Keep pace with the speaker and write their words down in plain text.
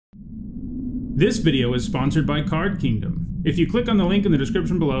This video is sponsored by Card Kingdom. If you click on the link in the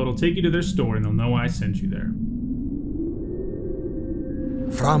description below, it'll take you to their store and they'll know I sent you there.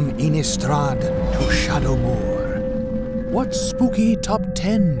 From Innistrad to Shadowmoor, what spooky top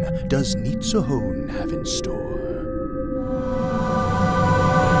 10 does Nitsuhone have in store?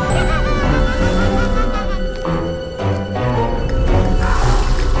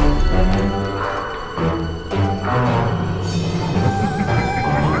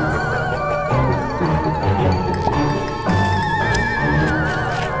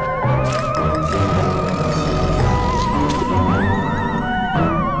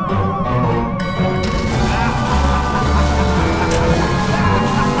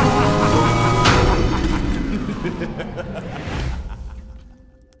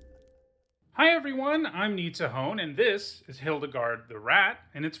 Hi everyone, I'm Nitsuhone, and this is Hildegard the Rat,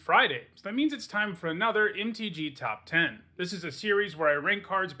 and it's Friday, so that means it's time for another MTG Top 10. This is a series where I rank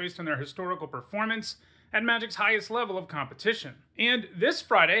cards based on their historical performance at Magic's highest level of competition. And this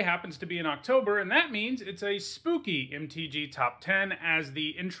Friday happens to be in October, and that means it's a spooky MTG Top 10, as the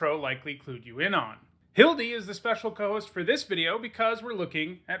intro likely clued you in on. Hildy is the special co-host for this video because we're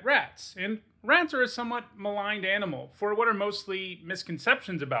looking at rats, and rats are a somewhat maligned animal for what are mostly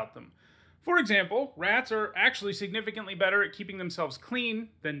misconceptions about them. For example, rats are actually significantly better at keeping themselves clean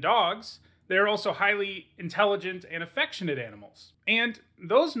than dogs. They're also highly intelligent and affectionate animals. And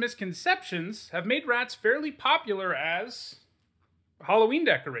those misconceptions have made rats fairly popular as Halloween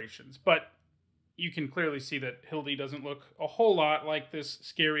decorations. But you can clearly see that Hildy doesn't look a whole lot like this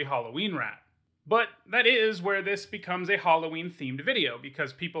scary Halloween rat. But that is where this becomes a Halloween-themed video,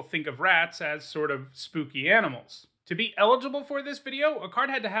 because people think of rats as sort of spooky animals. To be eligible for this video, a card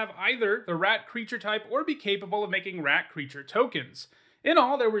had to have either the rat creature type or be capable of making rat creature tokens. In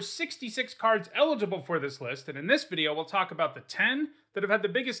all, there were 66 cards eligible for this list, and in this video we'll talk about the 10 that have had the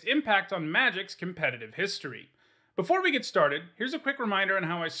biggest impact on Magic's competitive history. Before we get started, here's a quick reminder on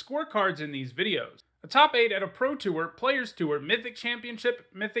how I score cards in these videos. A top 8 at a Pro Tour, Players Tour, Mythic Championship,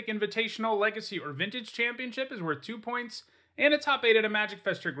 Mythic Invitational, Legacy, or Vintage Championship is worth 2 points, and a top 8 at a Magic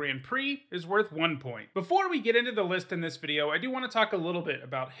Festa Grand Prix is worth 1 point. Before we get into the list in this video, I do want to talk a little bit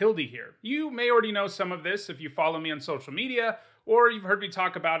about Hildy here. You may already know some of this if you follow me on social media, or you've heard me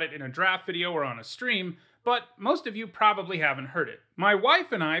talk about it in a draft video or on a stream, but most of you probably haven't heard it. My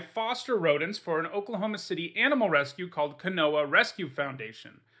wife and I foster rodents for an Oklahoma City animal rescue called Kanoa Rescue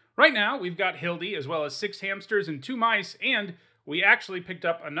Foundation. Right now, we've got Hildy as well as 6 hamsters and 2 mice, and we actually picked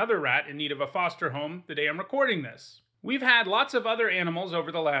up another rat in need of a foster home the day I'm recording this. We've had lots of other animals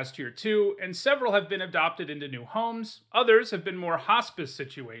over the last year too, and several have been adopted into new homes. Others have been more hospice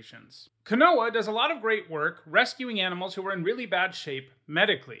situations. Kanoa does a lot of great work rescuing animals who are in really bad shape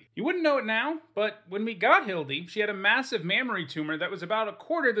medically. You wouldn't know it now, but when we got Hildy, she had a massive mammary tumor that was about a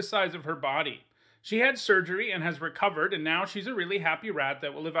quarter the size of her body. She had surgery and has recovered, and now she's a really happy rat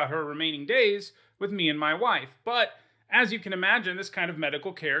that will live out her remaining days with me and my wife. But as you can imagine, this kind of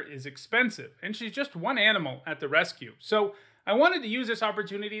medical care is expensive, and she's just one animal at the rescue. So I wanted to use this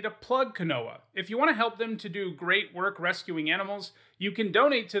opportunity to plug Kanoa. If you want to help them to do great work rescuing animals, you can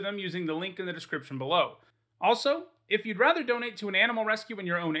donate to them using the link in the description below. Also, if you'd rather donate to an animal rescue in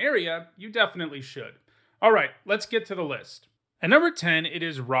your own area, you definitely should. All right, let's get to the list. At number 10, it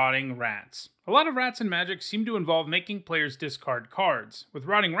is rotting rats. A lot of rats in Magic seem to involve making players discard cards. With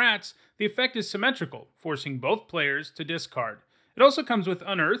rotting rats, the effect is symmetrical, forcing both players to discard. It also comes with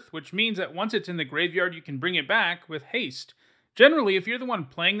Unearth, which means that once it's in the graveyard, you can bring it back with haste. Generally, if you're the one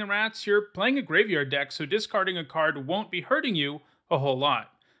playing the rats, you're playing a graveyard deck, so discarding a card won't be hurting you a whole lot.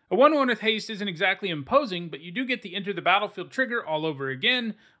 A 1/1 with haste isn't exactly imposing, but you do get the enter the battlefield trigger all over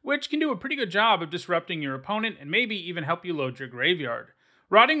again, which can do a pretty good job of disrupting your opponent and maybe even help you load your graveyard.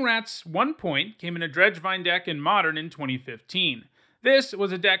 Rotting Rats 1 point came in a Dredgevine deck in Modern in 2015. This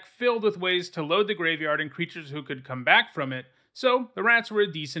was a deck filled with ways to load the graveyard and creatures who could come back from it, so the rats were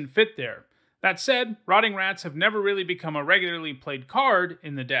a decent fit there. That said, Rotting Rats have never really become a regularly played card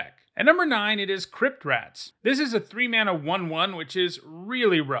in the deck. At number 9, it is Crypt Rats. This is a 3-mana 1/1, which is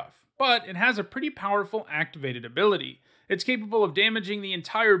really rough, but it has a pretty powerful activated ability. It's capable of damaging the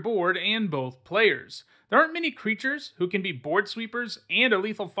entire board and both players. There aren't many creatures who can be board sweepers and a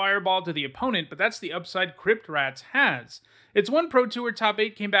lethal fireball to the opponent, but that's the upside Crypt Rats has. Its one Pro Tour top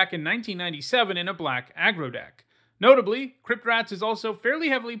 8 came back in 1997 in a black aggro deck. Notably, Crypt Rats is also fairly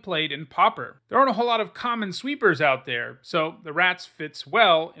heavily played in Pauper. There aren't a whole lot of common sweepers out there, so the Rats fits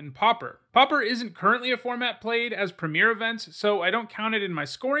well in Pauper. Pauper isn't currently a format played as premier events, so I don't count it in my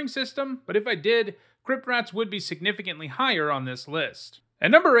scoring system, but if I did, Crypt Rats would be significantly higher on this list. At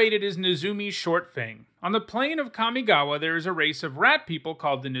number 8, it is Nezumi Shortfang. On the plane of Kamigawa, there is a race of rat people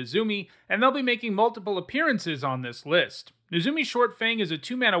called the Nezumi, and they'll be making multiple appearances on this list. Nezumi Shortfang is a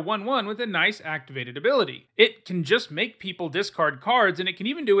 2-mana 1/1 with a nice activated ability. It can just make people discard cards, and it can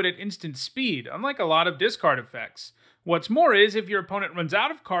even do it at instant speed, unlike a lot of discard effects. What's more is, if your opponent runs out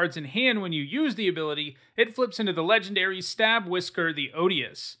of cards in hand when you use the ability, it flips into the legendary Stab Whisker the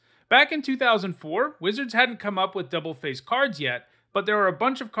Odious. Back in 2004, Wizards hadn't come up with double-face cards yet, but there are a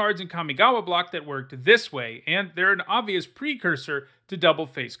bunch of cards in Kamigawa block that worked this way, and they're an obvious precursor to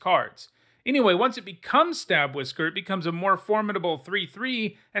double-face cards. Anyway, once it becomes Stab Whisker, it becomes a more formidable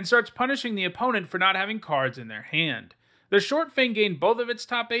 3/3 and starts punishing the opponent for not having cards in their hand. The Shortfang gained both of its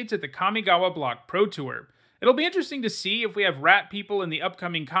top 8s at the Kamigawa Block Pro Tour. It'll be interesting to see if we have rat people in the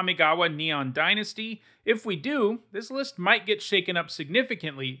upcoming Kamigawa Neon Dynasty. If we do, this list might get shaken up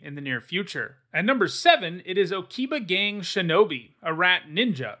significantly in the near future. At number 7, it is Okiba Gang Shinobi, a rat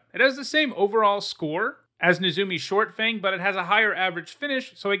ninja. It has the same overall score as Nezumi Shortfang, but it has a higher average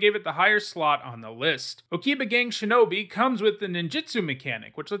finish, so I gave it the higher slot on the list. Okiba Gang Shinobi comes with the ninjutsu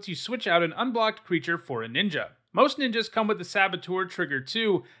mechanic, which lets you switch out an unblocked creature for a ninja. Most ninjas come with the Saboteur trigger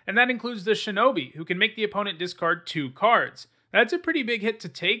too, and that includes the Shinobi, who can make the opponent discard 2 cards. That's a pretty big hit to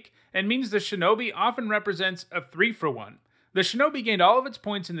take, and means the Shinobi often represents a 3-for-1. The Shinobi gained all of its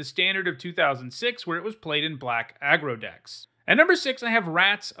points in the Standard of 2006, where it was played in black aggro decks. At number 6, I have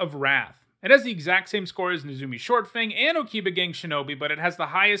Rats of Wrath. It has the exact same score as Nezumi Shortfang and Okiba Gang Shinobi, but it has the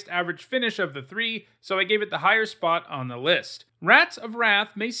highest average finish of the 3, so I gave it the higher spot on the list. Rats of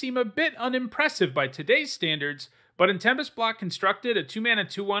Wrath may seem a bit unimpressive by today's standards, but in Tempest block constructed, a 2-mana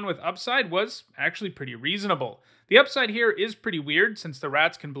 2/1 with upside was actually pretty reasonable. The upside here is pretty weird, since the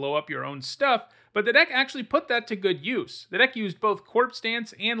rats can blow up your own stuff, but the deck actually put that to good use. The deck used both Corpse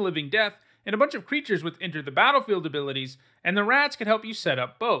Dance and Living Death, and a bunch of creatures with Enter the Battlefield abilities, and the rats could help you set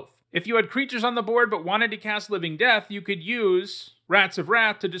up both. If you had creatures on the board but wanted to cast Living Death, you could use Rats of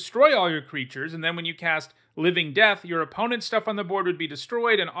Wrath to destroy all your creatures, and then when you cast Living Death, your opponent's stuff on the board would be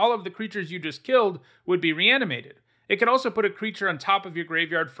destroyed, and all of the creatures you just killed would be reanimated. It could also put a creature on top of your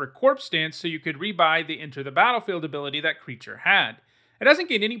graveyard for Corpse Dance, so you could rebuy the Enter the Battlefield ability that creature had. It hasn't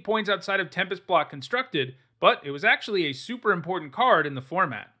gained any points outside of Tempest block constructed, but it was actually a super important card in the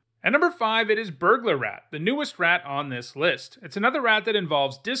format. At number 5, it is Burglar Rat, the newest rat on this list. It's another rat that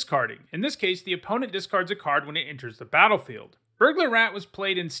involves discarding. In this case, the opponent discards a card when it enters the battlefield. Burglar Rat was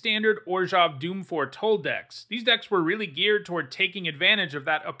played in standard Orzhov Doom Foretold decks. These decks were really geared toward taking advantage of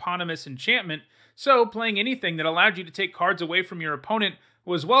that eponymous enchantment, so playing anything that allowed you to take cards away from your opponent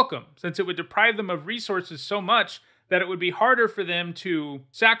was welcome, since it would deprive them of resources so much that it would be harder for them to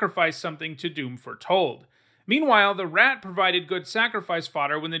sacrifice something to Doom Foretold. Meanwhile, the rat provided good sacrifice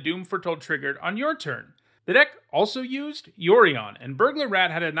fodder when the Doom Foretold triggered on your turn. The deck also used Yorion, and Burglar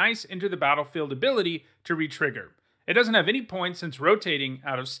Rat had a nice Enter the Battlefield ability to re-trigger. It doesn't have any points since rotating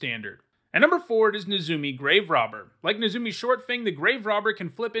out of standard. At number 4, it is Nezumi Grave Robber. Like Nezumi Shortfang, the Grave Robber can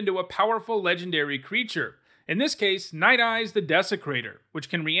flip into a powerful legendary creature. In this case, Night Eyes the Desecrator, which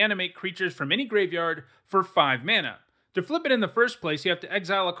can reanimate creatures from any graveyard for 5 mana. To flip it in the first place, you have to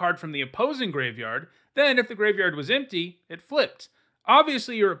exile a card from the opposing graveyard. Then, if the graveyard was empty, it flipped.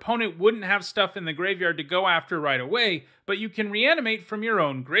 Obviously, your opponent wouldn't have stuff in the graveyard to go after right away, but you can reanimate from your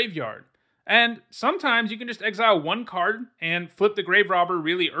own graveyard. And sometimes you can just exile one card and flip the Grave Robber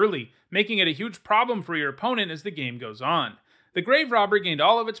really early, making it a huge problem for your opponent as the game goes on. The Grave Robber gained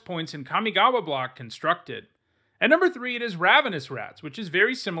all of its points in Kamigawa block constructed. At number 3, it is Ravenous Rats, which is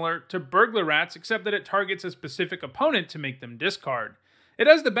very similar to Burglar Rats, except that it targets a specific opponent to make them discard. It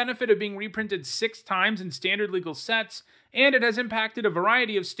has the benefit of being reprinted 6 times in standard legal sets, and it has impacted a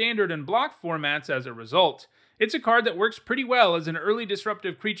variety of standard and block formats as a result. It's a card that works pretty well as an early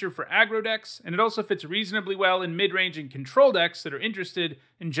disruptive creature for aggro decks, and it also fits reasonably well in mid-range and control decks that are interested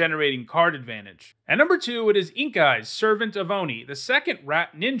in generating card advantage. At number 2, it is Ink Eyes, Servant of Oni, the second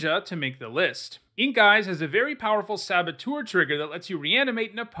rat ninja to make the list. Ink Eyes has a very powerful Saboteur trigger that lets you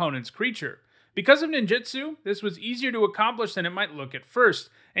reanimate an opponent's creature. Because of ninjutsu, this was easier to accomplish than it might look at first,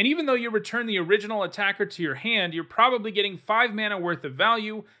 and even though you return the original attacker to your hand, you're probably getting 5 mana worth of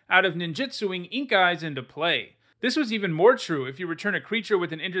value out of ninjutsuing Ink Eyes into play. This was even more true if you return a creature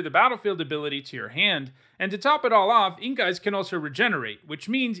with an Enter the Battlefield ability to your hand, and to top it all off, Ink Eyes can also regenerate, which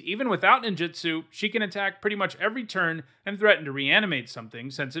means even without ninjutsu, she can attack pretty much every turn and threaten to reanimate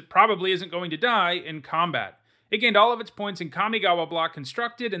something, since it probably isn't going to die in combat. It gained all of its points in Kamigawa block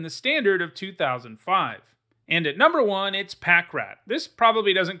constructed in the standard of 2005. And at number 1, it's Pack Rat. This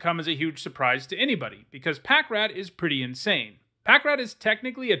probably doesn't come as a huge surprise to anybody, because Pack Rat is pretty insane. Pack Rat is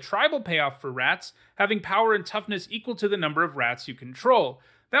technically a tribal payoff for rats, having power and toughness equal to the number of rats you control.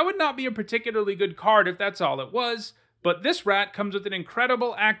 That would not be a particularly good card if that's all it was, but this rat comes with an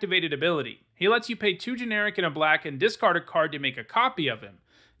incredible activated ability. He lets you pay 2 generic and a black and discard a card to make a copy of him.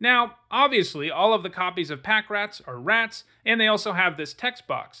 Now, obviously, all of the copies of Pack Rats are rats, and they also have this text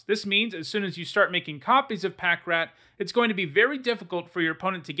box. This means as soon as you start making copies of Pack Rat, it's going to be very difficult for your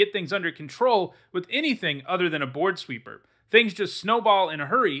opponent to get things under control with anything other than a board sweeper. Things just snowball in a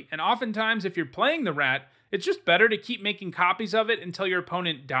hurry, and oftentimes if you're playing the rat, it's just better to keep making copies of it until your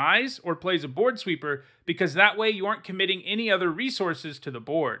opponent dies or plays a board sweeper, because that way you aren't committing any other resources to the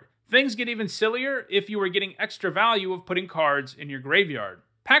board. Things get even sillier if you are getting extra value of putting cards in your graveyard.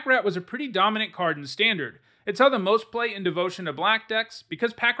 Pack Rat was a pretty dominant card in Standard. It's how the most play in Devotion to Black decks.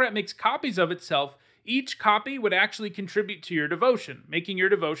 Because Pack Rat makes copies of itself, each copy would actually contribute to your Devotion, making your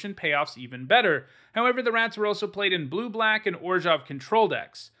Devotion payoffs even better. However, the rats were also played in Blue-Black and Orzhov control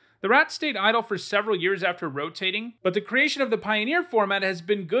decks. The rats stayed idle for several years after rotating, but the creation of the Pioneer format has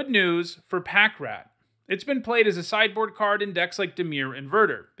been good news for Pack Rat. It's been played as a sideboard card in decks like Dimir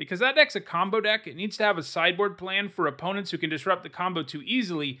Inverter. Because that deck's a combo deck, it needs to have a sideboard plan for opponents who can disrupt the combo too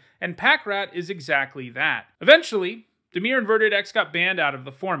easily, and Pack Rat is exactly that. Eventually, Dimir Inverter decks got banned out of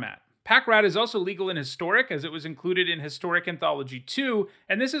the format. Pack Rat is also legal in Historic, as it was included in Historic Anthology 2,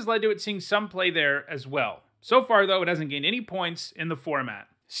 and this has led to it seeing some play there as well. So far, though, it hasn't gained any points in the format.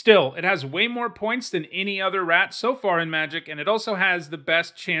 Still, it has way more points than any other rat so far in Magic, and it also has the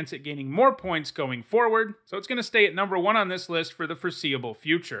best chance at gaining more points going forward, so it's going to stay at number 1 on this list for the foreseeable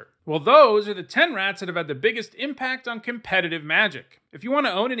future. Well, those are the 10 rats that have had the biggest impact on competitive Magic. If you want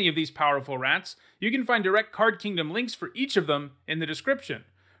to own any of these powerful rats, you can find direct Card Kingdom links for each of them in the description.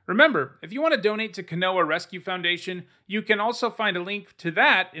 Remember, if you want to donate to Kanoa Rescue Foundation, you can also find a link to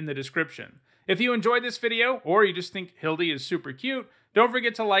that in the description. If you enjoyed this video, or you just think Hildy is super cute, don't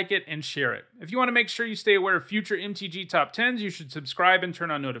forget to like it and share it. If you want to make sure you stay aware of future MTG Top 10s, you should subscribe and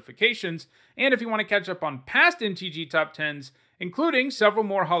turn on notifications. And if you want to catch up on past MTG Top 10s, including several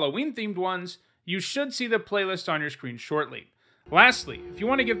more Halloween-themed ones, you should see the playlist on your screen shortly. Lastly, if you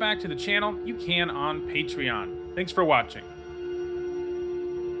want to give back to the channel, you can on Patreon. Thanks for watching.